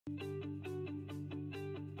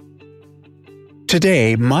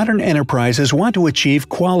Today, modern enterprises want to achieve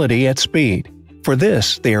quality at speed. For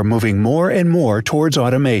this, they are moving more and more towards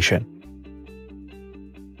automation.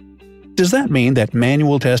 Does that mean that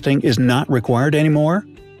manual testing is not required anymore?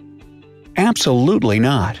 Absolutely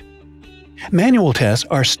not. Manual tests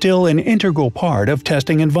are still an integral part of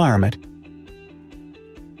testing environment.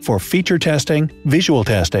 For feature testing, visual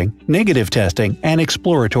testing, negative testing, and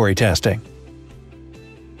exploratory testing.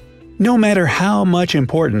 No matter how much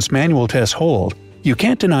importance manual tests hold, you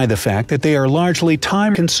can't deny the fact that they are largely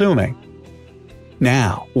time-consuming.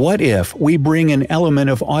 Now, what if we bring an element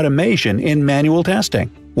of automation in manual testing?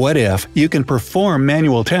 What if you can perform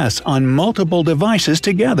manual tests on multiple devices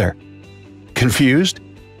together? Confused?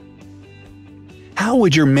 How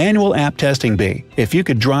would your manual app testing be if you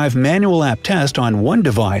could drive manual app test on one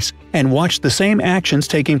device and watch the same actions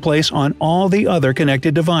taking place on all the other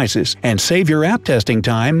connected devices and save your app testing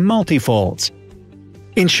time multifolds?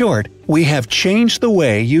 In short, we have changed the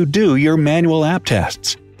way you do your manual app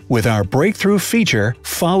tests. With our breakthrough feature,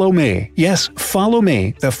 Follow Me. Yes, Follow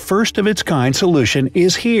Me, the first-of-its-kind solution,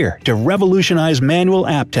 is here to revolutionize manual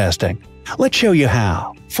app testing. Let's show you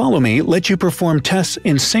how. Follow Me lets you perform tests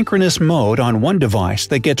in synchronous mode on one device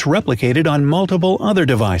that gets replicated on multiple other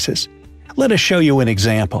devices. Let us show you an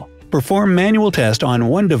example. Perform manual test on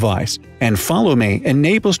one device, and Follow Me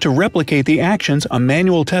enables to replicate the actions a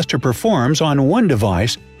manual tester performs on one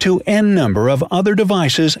device to n number of other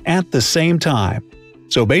devices at the same time.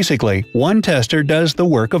 So basically, one tester does the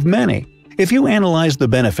work of many. If you analyze the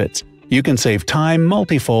benefits, you can save time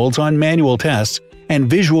multifolds on manual tests, and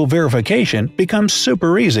visual verification becomes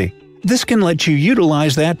super easy. This can let you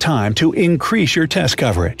utilize that time to increase your test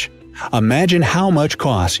coverage. Imagine how much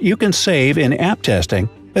cost you can save in app testing,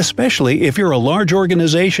 especially if you're a large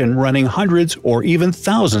organization running hundreds or even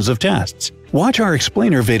thousands of tests. Watch our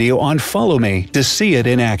explainer video on Follow Me to see it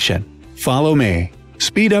in action. Follow Me.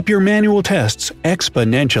 Speed up your manual tests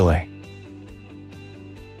exponentially.